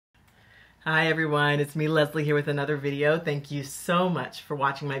Hi everyone, it's me Leslie here with another video. Thank you so much for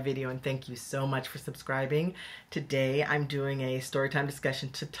watching my video and thank you so much for subscribing. Today I'm doing a storytime discussion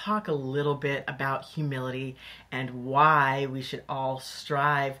to talk a little bit about humility and why we should all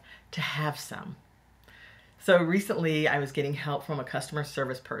strive to have some. So recently I was getting help from a customer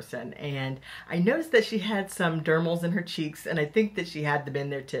service person and I noticed that she had some dermals in her cheeks, and I think that she had them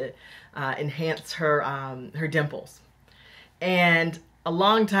in there to enhance her dimples. And a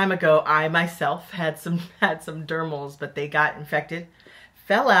long time ago, I myself had some dermals, but they got infected,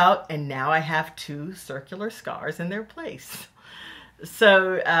 fell out, and now I have two circular scars in their place.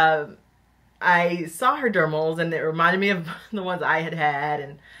 So I saw her dermals, and it reminded me of the ones I had had,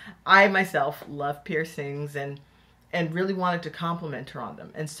 and I myself love piercings and really wanted to compliment her on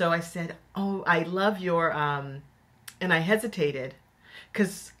them. And so I said, "Oh, I love your," and I hesitated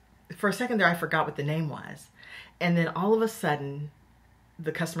because for a second there I forgot what the name was, and then all of a sudden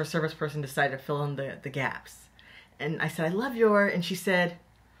the customer service person decided to fill in the gaps. And I said, "I love your," and she said,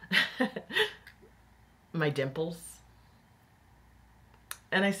 "My dimples."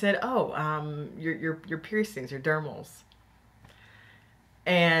 And I said, "Oh, your piercings, your dermals."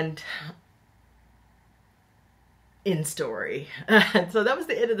 And end story. So that was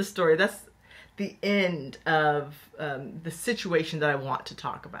the end of the story. That's the end of the situation that I want to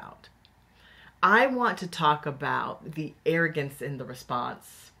talk about. I want to talk about the arrogance in the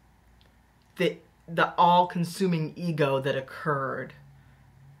response, the all-consuming ego that occurred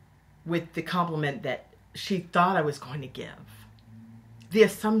with the compliment that she thought I was going to give, the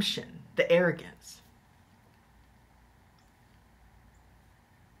assumption, the arrogance.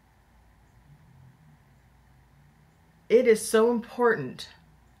 It is so important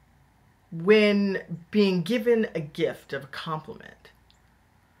when being given a gift of a compliment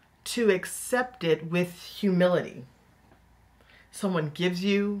to accept it with humility. Someone gives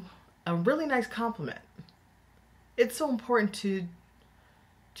you a really nice compliment. It's so important to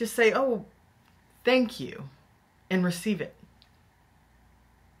just say, "Oh, thank you," and receive it.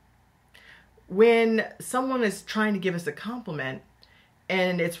 When someone is trying to give us a compliment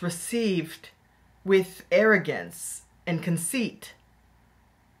and it's received with arrogance and conceit,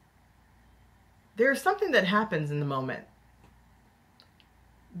 there's something that happens in the moment.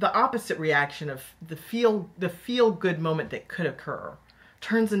 The opposite reaction of the feel good moment that could occur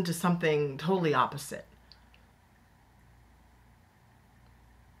turns into something totally opposite.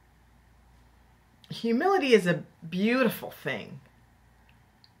 Humility is a beautiful thing.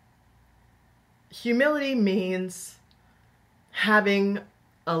 Humility means having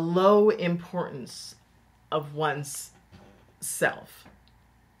a low importance of one's self.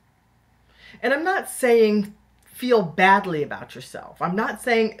 And I'm not saying feel badly about yourself. I'm not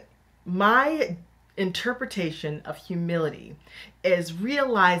saying, my interpretation of humility is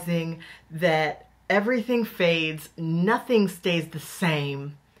realizing that everything fades, nothing stays the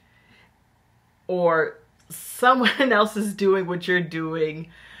same, or someone else is doing what you're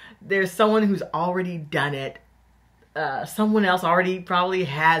doing. There's someone who's already done it. Someone else already probably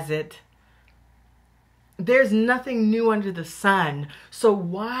has it. There's nothing new under the sun. So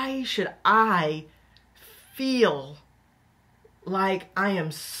why should I feel like I am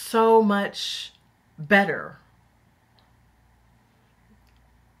so much better?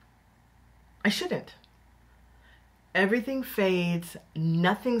 I shouldn't. Everything fades,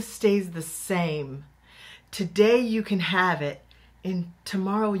 nothing stays the same. Today you can have it, and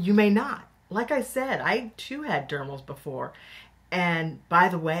tomorrow you may not. Like I said, I too had dermals before. And by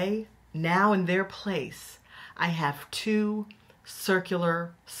the way, now in their place, I have two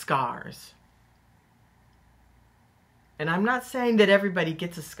circular scars. And I'm not saying that everybody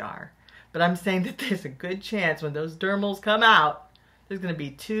gets a scar, but I'm saying that there's a good chance when those dermals come out, there's going to be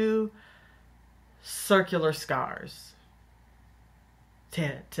two circular scars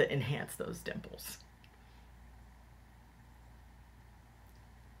to enhance those dimples.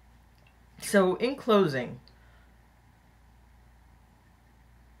 So in closing,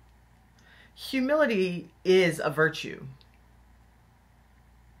 humility is a virtue.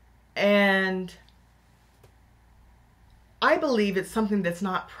 And I believe it's something that's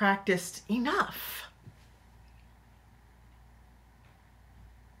not practiced enough.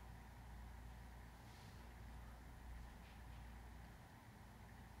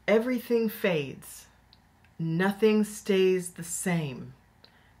 Everything fades. Nothing stays the same.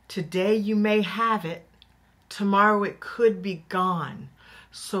 Today you may have it. Tomorrow it could be gone.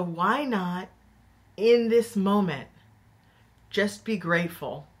 So why not, in this moment, just be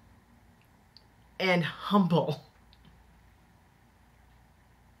grateful and humble.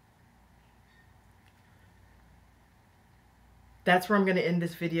 that's where I'm going to end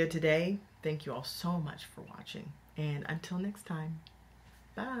this video today. Thank you all so much for watching. And until next time,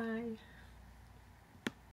 bye.